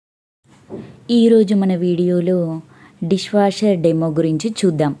ఈరోజు మన వీడియోలో డిష్ వాషర్ డెమో గురించి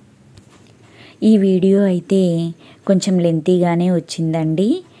చూద్దాం. ఈ వీడియో అయితే కొంచెం లెంతీగానే వచ్చిందండి,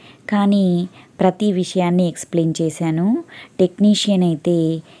 కానీ ప్రతి విషయాన్ని ఎక్స్ప్లెయిన్ చేశాను. టెక్నీషియన్ అయితే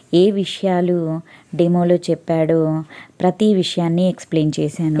ఏ విషయాలు డెమోలో చెప్పాడో ప్రతి విషయాన్ని ఎక్స్ప్లెయిన్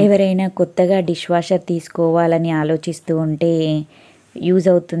చేశాను. ఎవరైనా కొత్తగా డిష్ వాషర్ తీసుకోవాలని ఆలోచిస్తూ ఉంటే యూజ్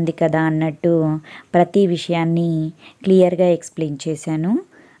అవుతుంది కదా అన్నట్టు ప్రతి విషయాన్ని క్లియర్గా ఎక్స్ప్లెయిన్ చేశాను.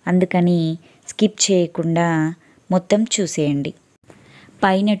 అందుకని స్కిప్ చేయకుండా మొత్తం చూసేయండి.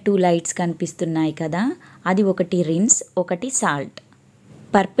 పైన 2 లైట్స్ కనిపిస్తున్నాయి కదా, అది ఒకటి రిన్స్, ఒకటి salt.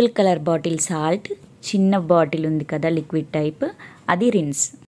 Purple colour bottle salt, చిన్న బాటిల్ ఉంది కదా లిక్విడ్ టైప్, అది రిన్స్.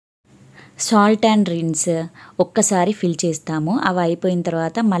 సాల్ట్ అండ్ రిన్స్ ఒక్కసారి ఫిల్ చేస్తాము, అవి అయిపోయిన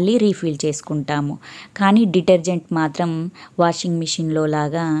తర్వాత మళ్ళీ రీఫిల్ చేసుకుంటాము. కానీ డిటర్జెంట్ మాత్రం వాషింగ్ మిషన్లో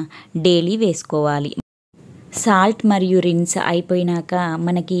లాగా డైలీ వేసుకోవాలి. సాల్ట్ మరియు రిన్స్ అయిపోయినాక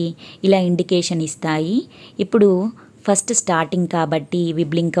మనకి ఇలా ఇండికేషన్ ఇస్తాయి. ఇప్పుడు ఫస్ట్ స్టార్టింగ్ కాబట్టి ఇవి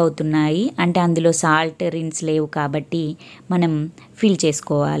బ్లింక్ అవుతున్నాయి, అంటే అందులో సాల్ట్ రిన్స్ లేవు కాబట్టి మనం ఫిల్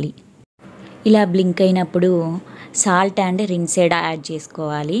చేసుకోవాలి. ఇలా బ్లింక్ అయినప్పుడు సాల్ట్ అండ్ రిన్సైడ్ యాడ్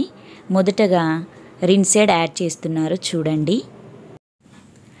చేసుకోవాలి. మొదటగా రిన్సైడ్ యాడ్ చేస్తున్నారు చూడండి.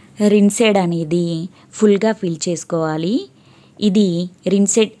 రిన్సైడ్ అనేది ఫుల్గా ఫిల్ చేసుకోవాలి. ఇది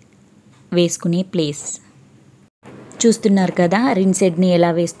రిన్సైడ్ వేసుకునే ప్లేస్. చూస్తున్నారు కదా రిన్సైడ్ని ఎలా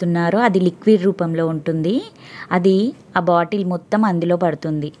వేస్తున్నారో, అది లిక్విడ్ రూపంలో ఉంటుంది. అది ఆ బాటిల్ మొత్తం అందులో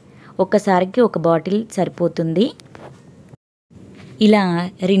పడుతుంది. ఒక్కసారికి ఒక బాటిల్ సరిపోతుంది. ఇలా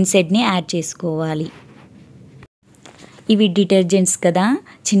రిన్సైడ్ని యాడ్ చేసుకోవాలి. ఇవి డిటర్జెంట్స్ కదా,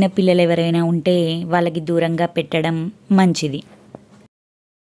 చిన్నపిల్లలు ఎవరైనా ఉంటే వాళ్ళకి దూరంగా పెట్టడం మంచిది.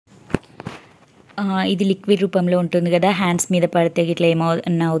 ఇది లిక్విడ్ రూపంలో ఉంటుంది కదా, హ్యాండ్స్ మీద పడితే ఇట్లా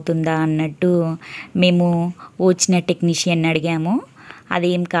ఏమన్నా అవుతుందా అన్నట్టు మేము వచ్చిన టెక్నీషియన్ అడిగాము.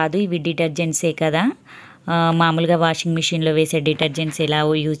 అదేం కాదు, ఇవి డిటర్జెంట్సే కదా, మామూలుగా వాషింగ్ మిషన్లో వేసే డిటర్జెంట్స్ ఎలా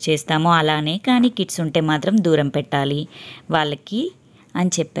యూజ్ చేస్తామో అలానే, కానీ కిడ్స్ ఉంటే మాత్రం దూరం పెట్టాలి వాళ్ళకి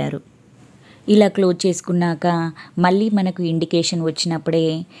అని చెప్పారు. ఇలా క్లోజ్ చేసుకున్నాక మళ్ళీ మనకు ఇండికేషన్ వచ్చినప్పుడే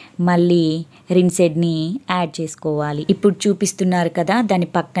మళ్ళీ రిన్సైడ్ని యాడ్ చేసుకోవాలి. ఇప్పుడు చూపిస్తున్నారు కదా దాని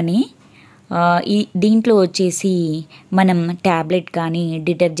పక్కనే దీంట్లో వచ్చేసి మనం ట్యాబ్లెట్ కానీ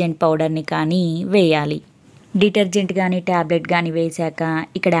డిటర్జెంట్ పౌడర్ని కానీ వేయాలి. డిటర్జెంట్ కానీ ట్యాబ్లెట్ కానీ వేసాక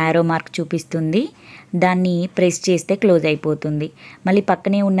ఇక్కడ యారో మార్క్ చూపిస్తుంది, దాన్ని ప్రెస్ చేస్తే క్లోజ్ అయిపోతుంది. మళ్ళీ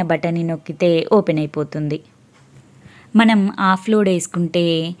పక్కనే ఉన్న బటన్ని నొక్కితే ఓపెన్ అయిపోతుంది. మనం హాఫ్ లోడ్ వేసుకుంటే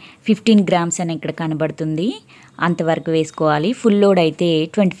 15 గ్రామ్స్ అని ఇక్కడ కనబడుతుంది, అంతవరకు వేసుకోవాలి. ఫుల్ లోడ్ అయితే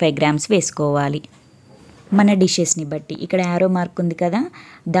 25 గ్రామ్స్ వేసుకోవాలి మన డిషెస్ని బట్టి. ఇక్కడ యారో మార్క్ ఉంది కదా,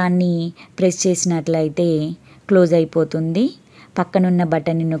 దాన్ని ప్రెస్ చేసినట్లయితే క్లోజ్ అయిపోతుంది. పక్కనున్న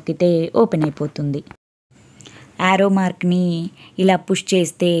బటన్ని నొక్కితే ఓపెన్ అయిపోతుంది. యారో మార్క్ని ఇలా పుష్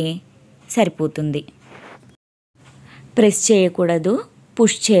చేస్తే సరిపోతుంది. ప్రెస్ చేయకూడదు,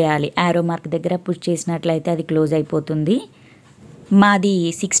 పుష్ చేయాలి. యారో మార్క్ దగ్గర పుష్ చేసినట్లయితే అది క్లోజ్ అయిపోతుంది. మాది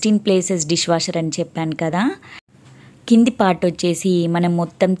 16 ప్లేసెస్ డిష్ వాషర్ అని చెప్పాను కదా, కింది పార్ట్ వచ్చేసి మనం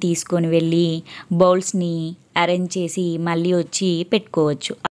మొత్తం తీసుకొని వెళ్ళి బౌల్స్ని అరేంజ్ చేసి మళ్ళీ వచ్చి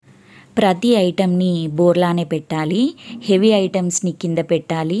పెట్టుకోవచ్చు. ప్రతి ఐటమ్ని బోర్లానే పెట్టాలి. హెవీ ఐటమ్స్ని కింద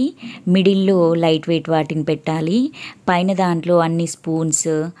పెట్టాలి, మిడిల్లో లైట్ వెయిట్ వాటిని పెట్టాలి, పైన దాంట్లో అన్ని స్పూన్స్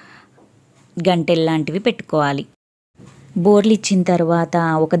గంటెలు లాంటివి పెట్టుకోవాలి. బోర్లు ఇచ్చిన తర్వాత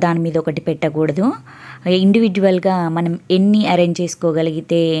ఒకదాని మీద ఒకటి పెట్టకూడదు. ఇండివిజువల్గా మనం ఎన్ని అరేంజ్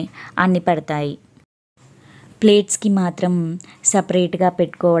చేసుకోగలిగితే అన్ని పడతాయి. ప్లేట్స్కి మాత్రం సపరేట్గా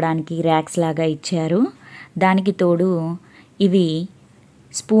పెట్టుకోవడానికి ర్యాక్స్ లాగా ఇచ్చారు. దానికి తోడు ఇవి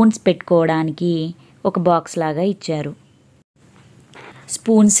స్పూన్స్ పెట్టుకోవడానికి ఒక బాక్స్ లాగా ఇచ్చారు.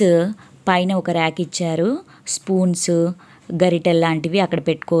 స్పూన్స్ పైన ఒక ర్యాక్ ఇచ్చారు. స్పూన్స్ గరిటెల్ లాంటివి అక్కడ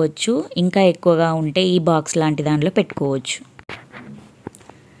పెట్టుకోవచ్చు. ఇంకా ఎక్కువగా ఉంటే ఈ బాక్స్ లాంటి దాంట్లో పెట్టుకోవచ్చు.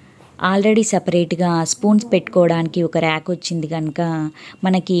 ఆల్రెడీ సపరేట్గా స్పూన్స్ పెట్టుకోవడానికి ఒక ర్యాక్ వచ్చింది కనుక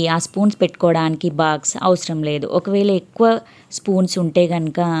మనకి ఆ స్పూన్స్ పెట్టుకోవడానికి బాక్స్ అవసరం లేదు. ఒకవేళ ఎక్కువ స్పూన్స్ ఉంటే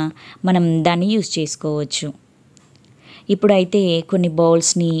కనుక మనం దాన్ని యూజ్ చేసుకోవచ్చు. ఇప్పుడైతే కొన్ని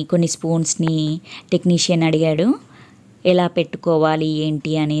బౌల్స్ని కొన్ని స్పూన్స్ని టెక్నీషియన్ అడిగాడు ఎలా పెట్టుకోవాలి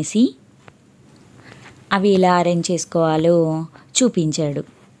ఏంటి అనేసి. అవి ఎలా అరేంజ్ చేసుకోవాలో చూపించాడు.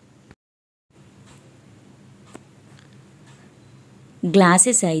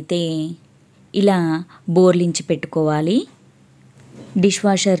 గ్లాసెస్ అయితే ఇలా బోర్లించి పెట్టుకోవాలి. డిష్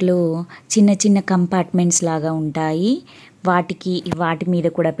వాషర్లో చిన్న చిన్న కంపార్ట్మెంట్స్ లాగా ఉంటాయి, వాటి మీద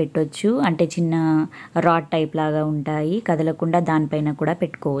కూడా పెట్టవచ్చు. అంటే చిన్న రాడ్ టైప్ లాగా ఉంటాయి, కదలకుండా దానిపైన కూడా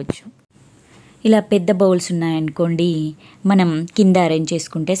పెట్టుకోవచ్చు. ఇలా పెద్ద బౌల్స్ ఉన్నాయనుకోండి, మనం కింద అరేంజ్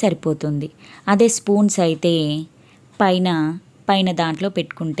చేసుకుంటే సరిపోతుంది. అదే స్పూన్స్ అయితే పైన దాంట్లో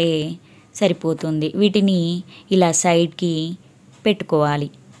పెట్టుకుంటే సరిపోతుంది. వీటిని ఇలా సైడ్కి పెట్టుకోవాలి.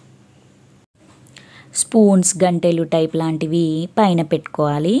 స్పూన్స్, గంటెలు టైప్ లాంటివి పైన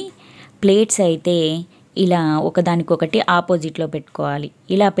పెట్టుకోవాలి. ప్లేట్స్ అయితే ఇలా ఒకదానికొకటి ఆపోజిట్లో పెట్టుకోవాలి.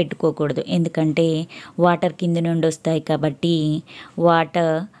 ఇలా పెట్టుకోకూడదు, ఎందుకంటే వాటర్ కింద నుండి వస్తాయి కాబట్టి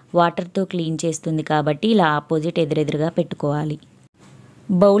వాటర్తో క్లీన్ చేస్తుంది కాబట్టి ఇలా ఆపోజిట్ ఎదురెదురుగా పెట్టుకోవాలి.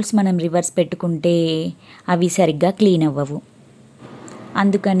 బౌల్స్ మనం రివర్స్ పెట్టుకుంటే అవి సరిగ్గా క్లీన్ అవ్వవు,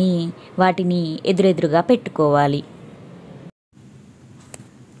 అందుకని వాటిని ఎదురెదురుగా పెట్టుకోవాలి.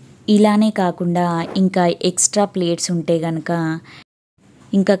 ఇలానే కాకుండా ఇంకా ఎక్స్ట్రా ప్లేట్స్ ఉంటే కనుక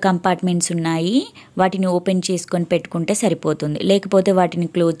ఇంకా కంపార్ట్మెంట్స్ ఉన్నాయి, వాటిని ఓపెన్ చేసుకొని పెట్టుకుంటే సరిపోతుంది. లేకపోతే వాటిని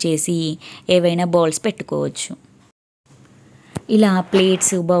క్లోజ్ చేసి ఏవైనా బౌల్స్ పెట్టుకోవచ్చు. ఇలా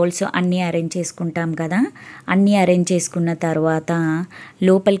ప్లేట్స్, బౌల్స్ అన్నీ అరేంజ్ చేసుకుంటాం కదా. అన్నీ అరేంజ్ చేసుకున్న తర్వాత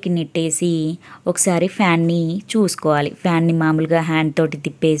లోపలికి నెట్టేసి ఒకసారి ఫ్యాన్ని చూసుకోవాలి. ఫ్యాన్ని మామూలుగా హ్యాండ్ తోటి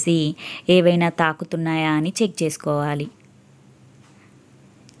తిప్పేసి ఏవైనా తాకుతున్నాయా అని చెక్ చేసుకోవాలి.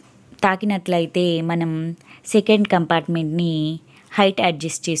 తాకినట్లయితే మనం సెకండ్ కంపార్ట్మెంట్ని హైట్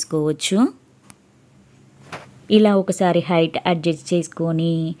అడ్జస్ట్ చేసుకోవచ్చు. ఇలా ఒకసారి హైట్ అడ్జస్ట్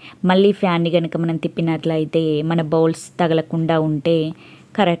చేసుకొని మళ్ళీ ఫ్యాన్ని కనుక మనం తిప్పినట్లయితే మన బౌల్స్ తగలకుండా ఉంటే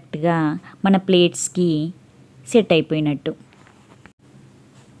కరెక్ట్గా మన ప్లేట్స్కి సెట్ అయిపోయినట్టు.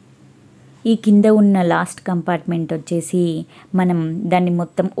 ఈ కింద ఉన్న లాస్ట్ కంపార్ట్మెంట్ వచ్చేసి మనం దాన్ని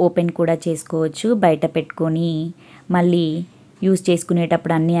మొత్తం ఓపెన్ కూడా చేసుకోవచ్చు. బయట పెట్టుకొని మళ్ళీ యూజ్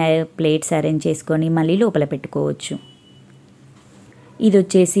చేసుకునేటప్పుడు అన్ని ప్లేట్స్ అరేంజ్ చేసుకొని మళ్ళీ లోపల పెట్టుకోవచ్చు. ఇది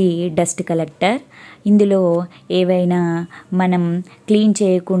వచ్చేసి డస్ట్ కలెక్టర్. ఇందులో ఏవైనా మనం క్లీన్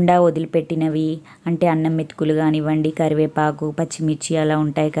చేయకుండా వదిలిపెట్టినవి అంటే అన్నం మెతుకులు కానివ్వండి, కరివేపాకు, పచ్చిమిర్చి అలా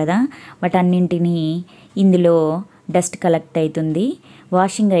ఉంటాయి కదా, వాటన్నింటినీ ఇందులో డస్ట్ కలెక్ట్ అవుతుంది.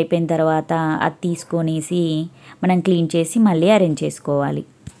 వాషింగ్ అయిపోయిన తర్వాత అది తీసుకొనేసి మనం క్లీన్ చేసి మళ్ళీ అరేంజ్ చేసుకోవాలి.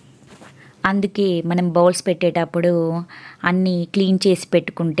 అందుకే మనం బౌల్స్ పెట్టేటప్పుడు అన్నీ క్లీన్ చేసి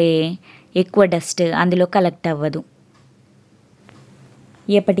పెట్టుకుంటే ఎక్కువ డస్ట్ అందులో కలెక్ట్ అవ్వదు.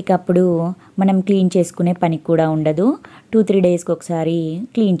 ఎప్పటికప్పుడు మనం క్లీన్ చేసుకునే పని కూడా ఉండదు. 2-3 డేస్కి ఒకసారి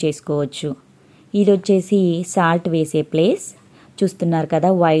క్లీన్ చేసుకోవచ్చు. ఇది వచ్చేసి సాల్ట్ వేసే ప్లేస్ చూస్తున్నారు కదా.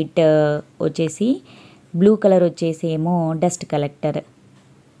 వైట్ వచ్చేసి, బ్లూ కలర్ వచ్చేసి ఏమో డస్ట్ కలెక్టర్.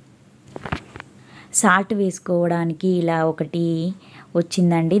 సాల్ట్ వేసుకోవడానికి ఇలా ఒకటి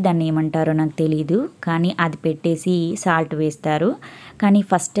వచ్చిందండి, దాన్ని ఏమంటారో నాకు తెలీదు, కానీ అది పెట్టేసి సాల్ట్ వేస్తారు. కానీ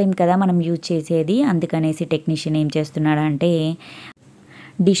ఫస్ట్ టైం కదా మనం యూజ్ చేసేది, అందుకనేసి టెక్నీషియన్ ఏం చేస్తున్నాడంటే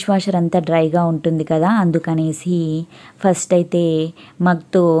డిష్ వాషర్ అంతా డ్రైగా ఉంటుంది కదా, అందుకనేసి ఫస్ట్ అయితే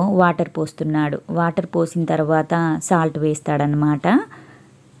మగ్తో వాటర్ పోస్తున్నాడు. వాటర్ పోసిన తర్వాత సాల్ట్ వేస్తాడనమాట.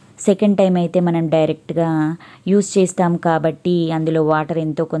 సెకండ్ టైం అయితే మనం డైరెక్ట్గా యూజ్ చేస్తాం కాబట్టి అందులో వాటర్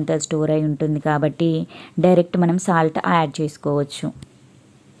ఎంతో కొంత స్టోర్ అయి ఉంటుంది కాబట్టి డైరెక్ట్ మనం సాల్ట్ యాడ్ చేసుకోవచ్చు.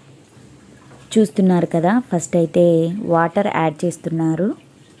 చూస్తున్నారు కదా, ఫస్ట్ అయితే వాటర్ యాడ్ చేస్తున్నారు.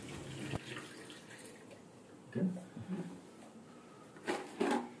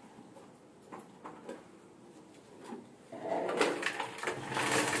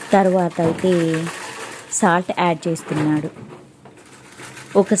 తర్వాత అయితే సాల్ట్ యాడ్ చేస్తున్నాడు.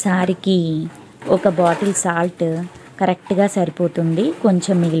 ఒకసారికి ఒక బాటిల్ సాల్ట్ కరెక్ట్గా సరిపోతుంది,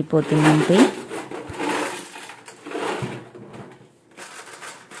 కొంచెం మిగిలిపోతుంది అంతే.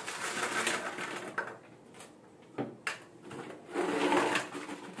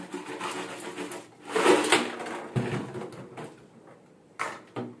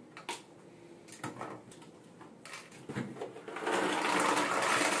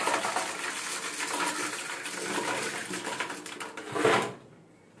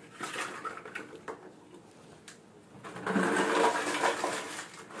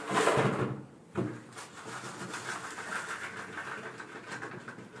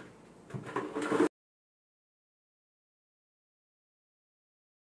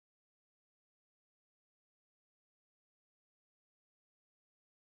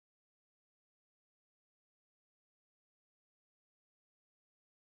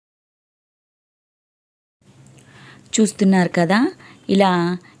 చూస్తున్నారు కదా, ఇలా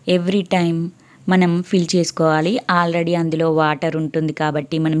ఎవ్రీ టైం మనం ఫిల్ చేసుకోవాలి. ఆల్రెడీ అందులో వాటర్ ఉంటుంది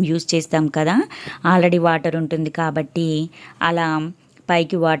కాబట్టి మనం యూజ్ చేస్తాం కదా, ఆల్రెడీ వాటర్ ఉంటుంది కాబట్టి అలా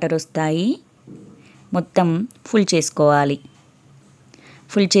పైకి వాటర్ వస్తాయి. మొత్తం ఫుల్ చేసుకోవాలి.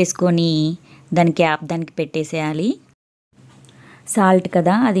 ఫుల్ చేసుకొని దాని క్యాప్ దానికి పెట్టేసేయాలి. సాల్ట్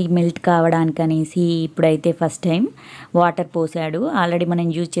కదా, అది మెల్ట్ కావడానికి అనేసి ఇప్పుడైతే ఫస్ట్ టైం వాటర్ పోసాడు. ఆల్రెడీ మనం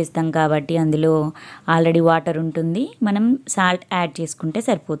యూజ్ చేస్తాం కాబట్టి అందులో ఆల్రెడీ వాటర్ ఉంటుంది, మనం సాల్ట్ యాడ్ చేసుకుంటే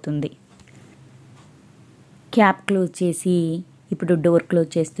సరిపోతుంది. క్యాప్ క్లోజ్ చేసి ఇప్పుడు డోర్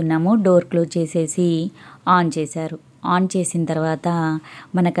క్లోజ్ చేస్తున్నాము. డోర్ క్లోజ్ చేసేసి ఆన్ చేశారు. ఆన్ చేసిన తర్వాత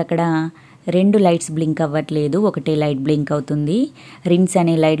మనకు అక్కడ 2 లైట్స్ బ్లింక్ అవ్వట్లేదు, ఒకటే లైట్ బ్లింక్ అవుతుంది. రిన్స్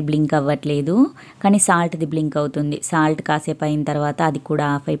అనే లైట్ బ్లింక్ అవ్వట్లేదు, కానీ సాల్ట్ది బ్లింక్ అవుతుంది. సాల్ట్ కాసేపు అయిన తర్వాత అది కూడా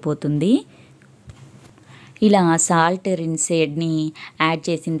ఆఫ్ అయిపోతుంది. ఇలా సాల్ట్ రిన్సేడ్ని యాడ్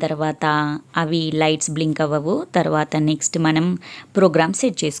చేసిన తర్వాత అవి లైట్స్ బ్లింక్ అవ్వవు. తర్వాత నెక్స్ట్ మనం ప్రోగ్రామ్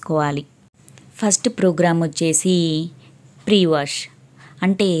సెట్ చేసుకోవాలి. ఫస్ట్ ప్రోగ్రామ్ వచ్చేసి ప్రీ వాష్,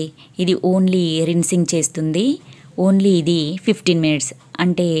 అంటే ఇది ఓన్లీ రిన్సింగ్ చేస్తుంది. ఓన్లీ ఇది 15 మినిట్స్,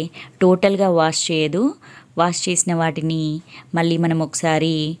 అంటే టోటల్గా వాష్ చేయదు. వాష్ చేసిన వాటిని మళ్ళీ మనం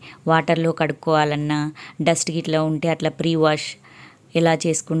ఒకసారి వాటర్లో కడుక్కోవాలన్నా, డస్ట్ గిట్లా ఉంటే అట్లా ప్రీ వాష్ ఎలా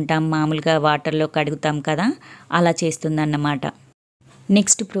చేసుకుంటాం, మామూలుగా వాటర్లో కడుగుతాం కదా, అలా చేస్తుందన్నమాట.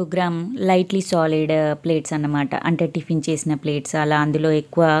 Next programme lightly solid plates అన్నమాట, అంటే టిఫిన్ చేసిన ప్లేట్స్, అలా అందులో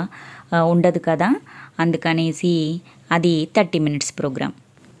ఎక్కువ ఉండదు కదా, అందుకనేసి అది 30 minutes programme.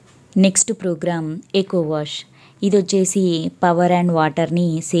 Next programme echo wash. ఇది వచ్చేసి పవర్ అండ్ వాటర్ని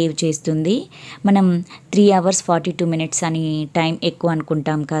సేవ్ చేస్తుంది. మనం 3 hours 42 minutes అని టైం ఎక్కువ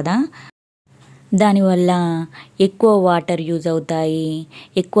అనుకుంటాం కదా, దానివల్ల ఎక్కువ వాటర్ యూజ్ అవుతాయి,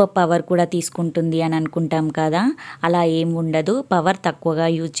 ఎక్కువ పవర్ కూడా తీసుకుంటుంది అని అనుకుంటాం కదా. అలా ఏం ఉండదు, పవర్ తక్కువగా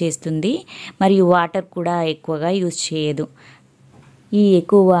యూజ్ చేస్తుంది మరియు వాటర్ కూడా ఎక్కువగా యూజ్ చేయదు. ఈ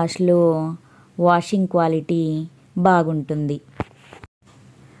ఎకో వాష్లో వాషింగ్ క్వాలిటీ బాగుంటుంది.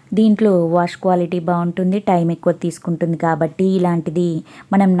 దీంట్లో వాష్ క్వాలిటీ బాగుంటుంది, టైం ఎక్కువ తీసుకుంటుంది కాబట్టి ఇలాంటిది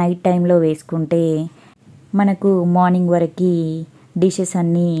మనం నైట్ టైంలో వేసుకుంటే మనకు మార్నింగ్ వరకు డిషెస్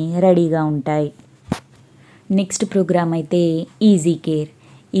అన్నీ రెడీగా ఉంటాయి. నెక్స్ట్ ప్రోగ్రామ్ అయితే ఈజీ కేర్.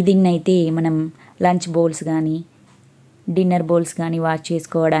 దీన్నైతే మనం లంచ్ బౌల్స్ కానీ డిన్నర్ బౌల్స్ కానీ వాష్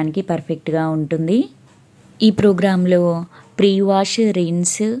చేసుకోవడానికి పర్ఫెక్ట్గా ఉంటుంది. ఈ ప్రోగ్రాంలో pre wash,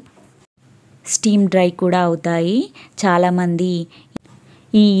 rinse, steam dry కూడా అవుతాయి. చాలామంది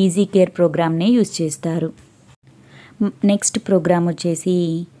ఈ ఈజీ కేర్ ప్రోగ్రామ్నే యూజ్ చేస్తారు. నెక్స్ట్ ప్రోగ్రామ్ వచ్చేసి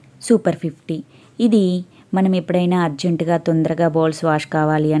సూపర్ 50. ఇది మనం ఎప్పుడైనా అర్జెంటుగా తొందరగా బౌల్స్ వాష్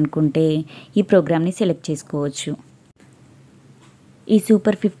కావాలి అనుకుంటే ఈ ప్రోగ్రామ్ని సెలెక్ట్ చేసుకోవచ్చు. ఈ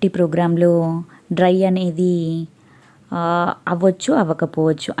సూపర్ 50 ప్రోగ్రాంలో డ్రై అనేది అవ్వచ్చు,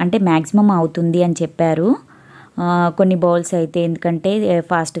 అవ్వకపోవచ్చు, అంటే మ్యాక్సిమం అవుతుంది అని చెప్పారు. కొన్ని బౌల్స్ అయితే, ఎందుకంటే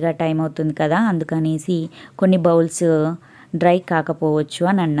ఫాస్ట్గా టైం అవుతుంది కదా, అందుకనేసి కొన్ని బౌల్స్ డ్రై కాకపోవచ్చు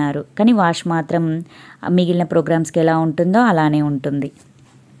అని అన్నారు. కానీ వాష్ మాత్రం మిగిలిన ప్రోగ్రామ్స్కి ఎలా ఉంటుందో అలానే ఉంటుంది.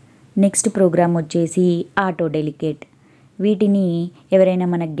 నెక్స్ట్ ప్రోగ్రామ్ వచ్చేసి ఆటో డెలికేట్. వీటిని ఎవరైనా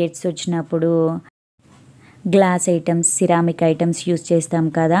మనకు గెస్ట్స్ వచ్చినప్పుడు glass items, ceramic items use చేస్తాం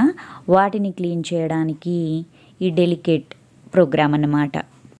కదా, వాటిని క్లీన్ చేయడానికి ఈ డెలికేట్ ప్రోగ్రామ్ అన్నమాట.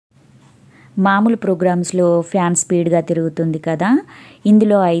 మామూలు ప్రోగ్రామ్స్లో ఫ్యాన్ స్పీడ్గా తిరుగుతుంది కదా,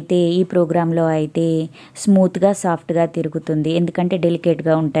 ఇందులో అయితే ఈ ప్రోగ్రాంలో అయితే స్మూత్గా సాఫ్ట్గా తిరుగుతుంది, ఎందుకంటే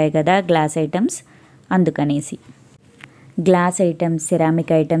డెలికేట్గా ఉంటాయి కదా గ్లాస్ ఐటమ్స్, అందుకనేసి. గ్లాస్ ఐటమ్స్,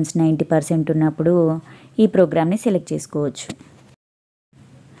 సిరామిక్ ఐటమ్స్ 90% ఉన్నప్పుడు ఈ ప్రోగ్రామ్ని సెలెక్ట్ చేసుకోవచ్చు.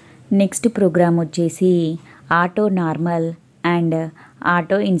 నెక్స్ట్ ప్రోగ్రామ్ వచ్చేసి auto normal and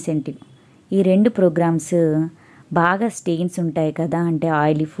auto incentive. ఈ 2 ప్రోగ్రామ్స్ బాగా స్టెయిన్స్ ఉంటాయి కదా, అంటే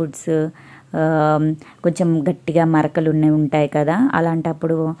ఆయిలీ ఫుడ్స్, కొంచెం గట్టిగా మరకలు ఉంటాయి కదా,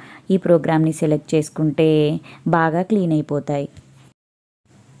 అలాంటప్పుడు ఈ ప్రోగ్రామ్ని సెలెక్ట్ చేసుకుంటే బాగా క్లీన్ అయిపోతాయి.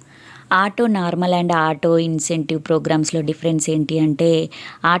 Auto normal and auto incentive ప్రోగ్రామ్స్లో డిఫరెన్స్ ఏంటి అంటే,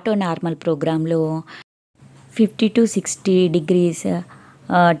 ఆటో నార్మల్ ప్రోగ్రాంలో 50 to 60 degrees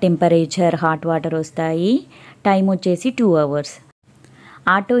temperature hot water వస్తాయి, టైం వచ్చేసి 2 hours.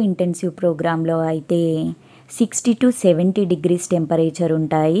 ఆటో ఇంటెన్సివ్ ప్రోగ్రాంలో అయితే 60 to 70 degrees టెంపరేచర్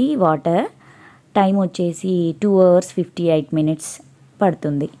ఉంటాయి వాటర్, టైం వచ్చేసి 2 hours 58 minutes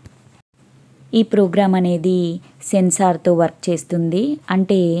పడుతుంది. ఈ ప్రోగ్రామ్ అనేది సెన్సార్తో వర్క్ చేస్తుంది,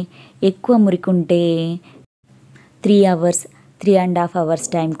 అంటే ఎక్కువ మురికుంటే 3 hours 3.5 hours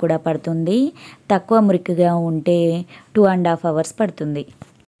టైం కూడా పడుతుంది, తక్కువ మురికిగా ఉంటే 2.5 hours పడుతుంది.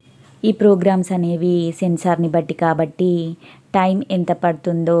 ఈ ప్రోగ్రామ్స్ అనేవి సెన్సార్ని బట్టి కాబట్టి టైం ఎంత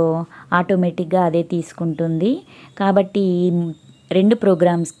పడుతుందో ఆటోమేటిక్గా అదే తీసుకుంటుంది. కాబట్టి 2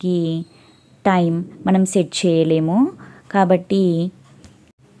 ప్రోగ్రామ్స్కి టైం మనం సెట్ చేయలేము. కాబట్టి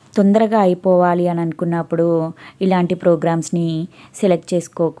తొందరగా అయిపోవాలి అని అనుకున్నప్పుడు ఇలాంటి ప్రోగ్రామ్స్ని సెలెక్ట్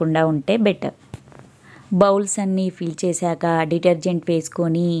చేసుకోకుండా ఉంటే బెటర్. బౌల్స్ అన్నీ ఫిల్ చేశాక డిటర్జెంట్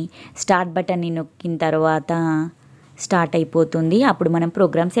వేసుకొని స్టార్ట్ బటన్ని నొక్కిన తర్వాత స్టార్ట్ అయిపోతుంది, అప్పుడు మనం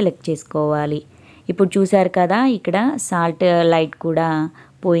ప్రోగ్రామ్ సెలెక్ట్ చేసుకోవాలి. ఇప్పుడు చూసారు కదా, ఇక్కడ సాల్ట్ లైట్ కూడా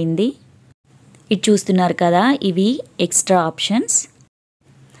పోయింది. ఇది చూస్తున్నారు కదా, ఇవి ఎక్స్ట్రా ఆప్షన్స్,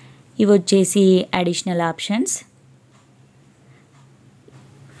 ఇవి వచ్చేసి అడిషనల్ ఆప్షన్స్.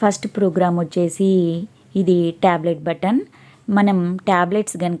 ఫస్ట్ ప్రోగ్రామ్ వచ్చేసి ఇది ట్యాబ్లెట్ బటన్, మనం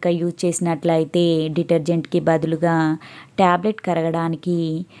ట్యాబ్లెట్స్ కనుక యూజ్ చేసినట్లయితే డిటర్జెంట్కి బదులుగా ట్యాబ్లెట్ కరగడానికి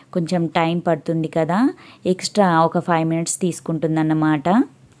కొంచెం టైం పడుతుంది కదా, ఎక్స్ట్రా ఒక 5 మినిట్స్ తీసుకుంటుందన్నమాట.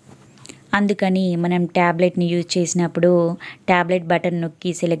 అందుకని మనం ట్యాబ్లెట్ని యూజ్ చేసినప్పుడు ట్యాబ్లెట్ బటన్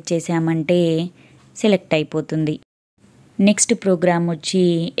నొక్కి సెలెక్ట్ చేసామంటే సెలెక్ట్ అయిపోతుంది. నెక్స్ట్ ప్రోగ్రామ్ వచ్చి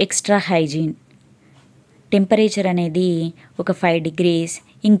ఎక్స్ట్రా హైజీన్. టెంపరేచర్ అనేది ఒక 5 degrees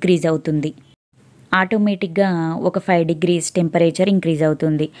ఇంక్రీజ్ అవుతుంది. ఆటోమేటిక్గా ఒక 5 degrees టెంపరేచర్ ఇంక్రీజ్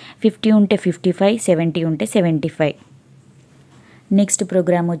అవుతుంది. 50 ఉంటే 55, 70 ఉంటే 75. నెక్స్ట్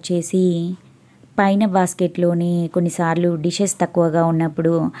ప్రోగ్రామ్ వచ్చేసి పైన బాస్కెట్లోనే కొన్నిసార్లు డిషెస్ తక్కువగా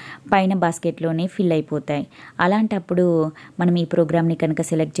ఉన్నప్పుడు పైన బాస్కెట్లోనే ఫిల్ అయిపోతాయి. అలాంటప్పుడు మనం ఈ ప్రోగ్రామ్ని కనుక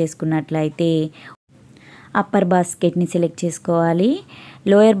సెలెక్ట్ చేసుకున్నట్లయితే అప్పర్ బాస్కెట్ని సెలెక్ట్ చేసుకోవాలి.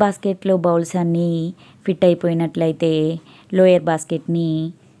 లోయర్ బాస్కెట్లో బౌల్స్ అన్నీ ఫిట్ అయిపోయినట్లయితే లోయర్ బాస్కెట్ని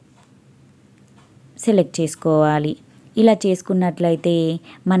సెలెక్ట్ చేసుకోవాలి. ఇలా చేసుకున్నట్లయితే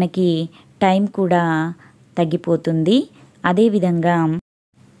మనకి టైం కూడా తగ్గిపోతుంది. అదేవిధంగా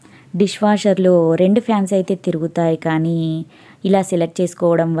డిష్ వాషర్లో 2 ఫ్యాన్స్ అయితే తిరుగుతాయి, కానీ ఇలా సెలెక్ట్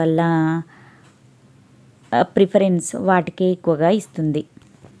చేసుకోవడం వల్ల ప్రిఫరెన్స్ వాటికే ఎక్కువగా ఇస్తుంది.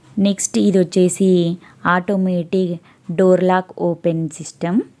 నెక్స్ట్ ఇది వచ్చేసి automatic door lock open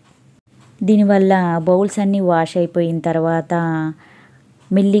system. దీనివల్ల బౌల్స్ అన్నీ వాష్ అయిపోయిన తర్వాత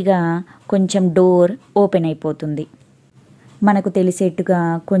మెల్లిగా కొంచెం డోర్ ఓపెన్ అయిపోతుంది. మనకు తెలిసేట్టుగా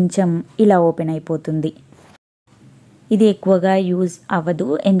కొంచెం ఇలా ఓపెన్ అయిపోతుంది. ఇది ఎక్కువగా యూజ్ అవ్వదు,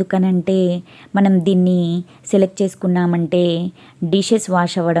 ఎందుకనంటే మనం దీన్ని సెలెక్ట్ చేసుకున్నామంటే డిషెస్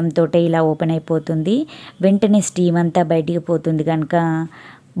వాష్ అవ్వడంతో ఇలా ఓపెన్ అయిపోతుంది. వెంటనే స్టీమ్ అంతా బయటికి పోతుంది కనుక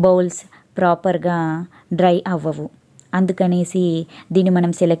బౌల్స్ ప్రాపర్గా డ్రై అవ్వవు. అందుకనేసి దీన్ని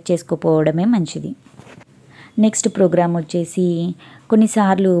మనం సెలెక్ట్ చేసుకోపోవడమే మంచిది. నెక్స్ట్ ప్రోగ్రామ్ వచ్చేసి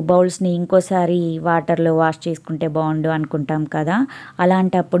కొన్నిసార్లు బౌల్స్ని ఇంకోసారి వాటర్లో వాష్ చేసుకుంటే బాగుండు అనుకుంటాం కదా,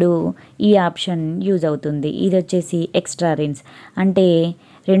 అలాంటప్పుడు ఈ ఆప్షన్ యూజ్ అవుతుంది. ఇది వచ్చేసి ఎక్స్ట్రా రిన్స్, అంటే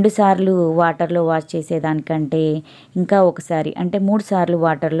 2 సార్లు వాటర్లో వాష్ చేసేదానికంటే ఇంకా ఒకసారి అంటే 3 సార్లు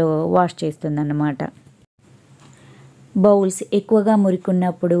వాటర్లో వాష్ చేస్తుందన్నమాట. బౌల్స్ ఎక్కువగా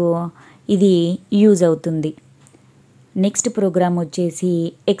మురికున్నప్పుడు ఇది యూజ్ అవుతుంది. నెక్స్ట్ ప్రోగ్రామ్ వచ్చేసి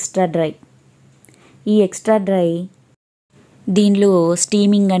ఎక్స్ట్రా డ్రై. ఈ ఎక్స్ట్రా డ్రై దీనిలో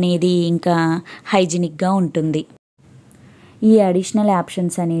స్టీమింగ్ అనేది ఇంకా హైజీనిక్గా ఉంటుంది. ఈ అడిషనల్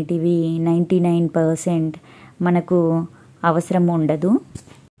ఆప్షన్స్ అనేటివి 99% మనకు అవసరం ఉండదు.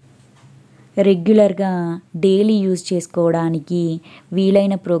 రెగ్యులర్గా డైలీ యూజ్ చేసుకోవడానికి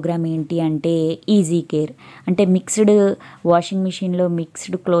వీలైన ప్రోగ్రామ్ ఏంటి అంటే ఈజీ కేర్. అంటే మిక్స్డ్ వాషింగ్ మిషన్లో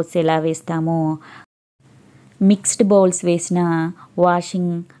మిక్స్డ్ క్లోత్స్ ఎలా వేస్తామో మిక్స్డ్ బౌల్స్ వేసిన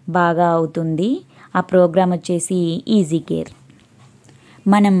వాషింగ్ బాగా అవుతుంది. ఆ ప్రోగ్రామ్ వచ్చేసి ఈజీ కేర్.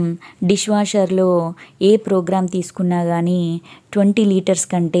 మనం డిష్ వాషర్లో ఏ ప్రోగ్రామ్ తీసుకున్నా కానీ 20 లీటర్స్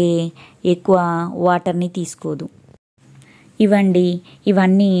కంటే ఎక్కువ వాటర్ని తీసుకోదు.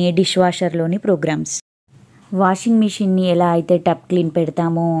 ఇవన్నీ డిష్ వాషర్లోని ప్రోగ్రామ్స్. వాషింగ్ మిషన్ని ఎలా అయితే టబ్ క్లీన్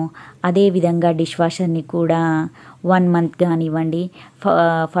పెడతామో అదేవిధంగా డిష్ వాషర్ని కూడా 1 month కానివ్వండి,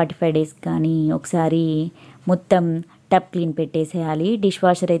 45 days కానీ ఒకసారి మొత్తం టబ్ క్లీన్ పెట్టేసేయాలి. డిష్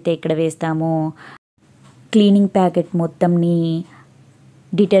వాషర్ అయితే ఎక్కడ వేస్తామో క్లీనింగ్ ప్యాకెట్ మొత్తంని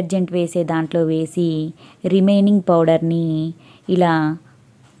డిటర్జెంట్ వేసే దాంట్లో వేసి రిమైనింగ్ పౌడర్ని ఇలా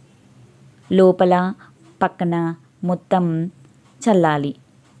లోపల పక్కన మొత్తం చల్లాలి.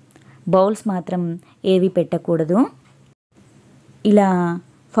 బౌల్స్ మాత్రం ఏవి పెట్టకూడదు. ఇలా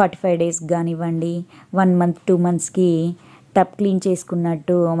 45 days కానివ్వండి, 1 month 2 monthsకి టబ్ క్లీన్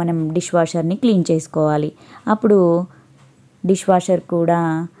చేసుకున్నట్టు మనం డిష్ వాషర్ని క్లీన్ చేసుకోవాలి. అప్పుడు డిష్ వాషర్ కూడా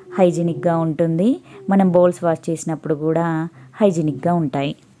హైజీనిక్గా ఉంటుంది. మనం బౌల్స్ వాష్ చేసినప్పుడు కూడా హైజీనిక్గా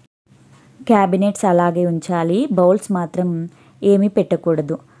ఉంటాయి. క్యాబినెట్స్ అలాగే ఉంచాలి. బౌల్స్ మాత్రం ఏమీ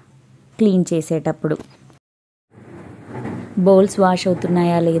పెట్టకూడదు క్లీన్ చేసేటప్పుడు. బౌల్స్ వాష్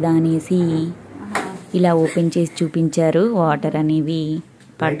అవుతున్నాయా లేదా అనేసి ఇలా ఓపెన్ చేసి చూపించారు. వాటర్ అనేవి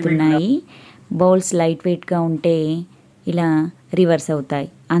పడుతున్నాయి. బౌల్స్ లైట్ వెయిట్గా ఉంటే ఇలా రివర్స్ అవుతాయి.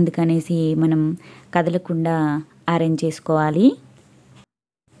 అందుకనేసి మనం కదలకుండా అరేంజ్ చేసుకోవాలి.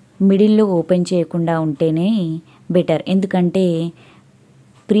 మిడిల్లో ఓపెన్ చేయకుండా ఉంటేనే బెటర్, ఎందుకంటే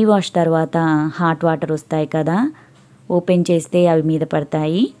ప్రీ వాష్ తర్వాత హాట్ వాటర్ వస్తాయి కదా, ఓపెన్ చేస్తే అవి మీద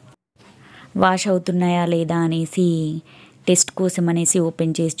పడతాయి. వాష్ అవుతున్నాయా లేదా అనేసి టెస్ట్ కోసం అనేసి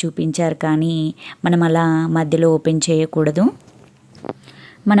ఓపెన్ చేసి చూపించారు, కానీ మనం అలా మధ్యలో ఓపెన్ చేయకూడదు.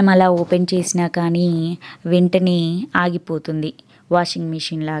 మనం అలా ఓపెన్ చేసినా కానీ వెంటనే ఆగిపోతుంది వాషింగ్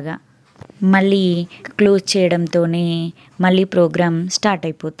మిషన్ లాగా. మళ్ళీ క్లోజ్ చేయడంతోనే మళ్ళీ ప్రోగ్రామ్ స్టార్ట్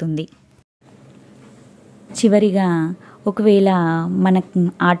అయిపోతుంది. చివరిగా ఒకవేళ మనకు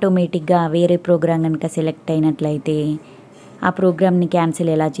ఆటోమేటిక్గా వేరే ప్రోగ్రామ్ కనుక సెలెక్ట్ అయినట్లయితే ఆ ప్రోగ్రామ్ని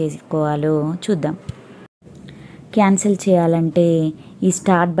క్యాన్సిల్ ఎలా చేసుకోవాలో చూద్దాం. క్యాన్సిల్ చేయాలంటే ఈ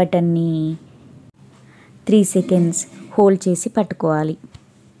స్టార్ట్ బటన్ని 3 సెకండ్స్ హోల్డ్ చేసి పట్టుకోవాలి.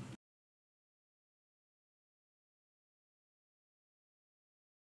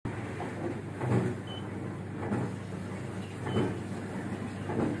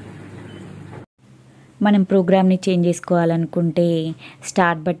 మనం ప్రోగ్రామ్ని చేంజ్ చేసుకోవాలనుకుంటే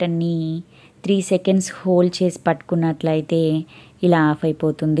స్టార్ట్ బటన్ని 3 సెకండ్స్ హోల్డ్ చేసి పట్టుకున్నట్లయితే ఇలా ఆఫ్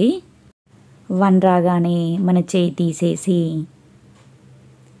అయిపోతుంది. 1 రాగానే మన చేయి తీసేసి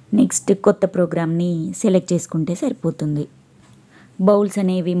నెక్స్ట్ కొత్త ప్రోగ్రామ్ని సెలెక్ట్ చేసుకుంటే సరిపోతుంది. బౌల్స్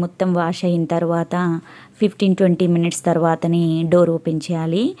అనేవి మొత్తం వాష్ అయిన తర్వాత 15-20 మినిట్స్ తర్వాతనే డోర్ ఓపెన్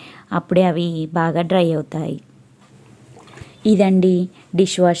చేయాలి. అప్పుడే అవి బాగా డ్రై అవుతాయి. ఇదండి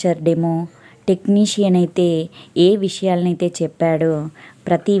డిష్ వాషర్ డెమో. టెక్నీషియన్ అయితే ఏ విషయాలనైతే చెప్పాడో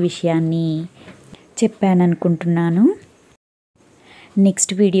ప్రతి విషయాన్ని చెప్పాననుకుంటున్నాను.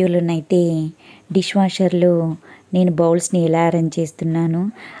 నెక్స్ట్ వీడియోలోనైతే డిష్ వాషర్లో నేను బౌల్స్ని ఎలా అరేంజ్ చేస్తున్నాను,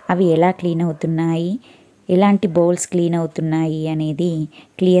 అవి ఎలా క్లీన్ అవుతున్నాయి, ఎలాంటి బౌల్స్ క్లీన్ అవుతున్నాయి అనేది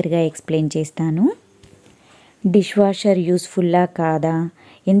క్లియర్గా ఎక్స్ప్లెయిన్ చేస్తాను. డిష్ వాషర్ యూస్ఫుల్లా కాదా,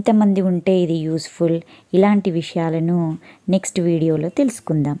 ఎంతమంది ఉంటే ఇది యూస్ఫుల్, ఇలాంటి విషయాలను నెక్స్ట్ వీడియోలో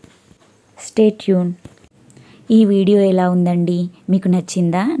తెలుసుకుందాం. Stay tune. ఈ వీడియో ఎలా ఉందండి, మీకు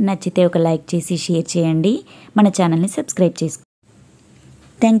నచ్చిందా? నచ్చితే ఒక లైక్ చేసి షేర్ చేయండి. మన ఛానల్ని సబ్స్క్రైబ్ చేసుకోండి.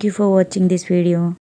 Thank you for watching this video.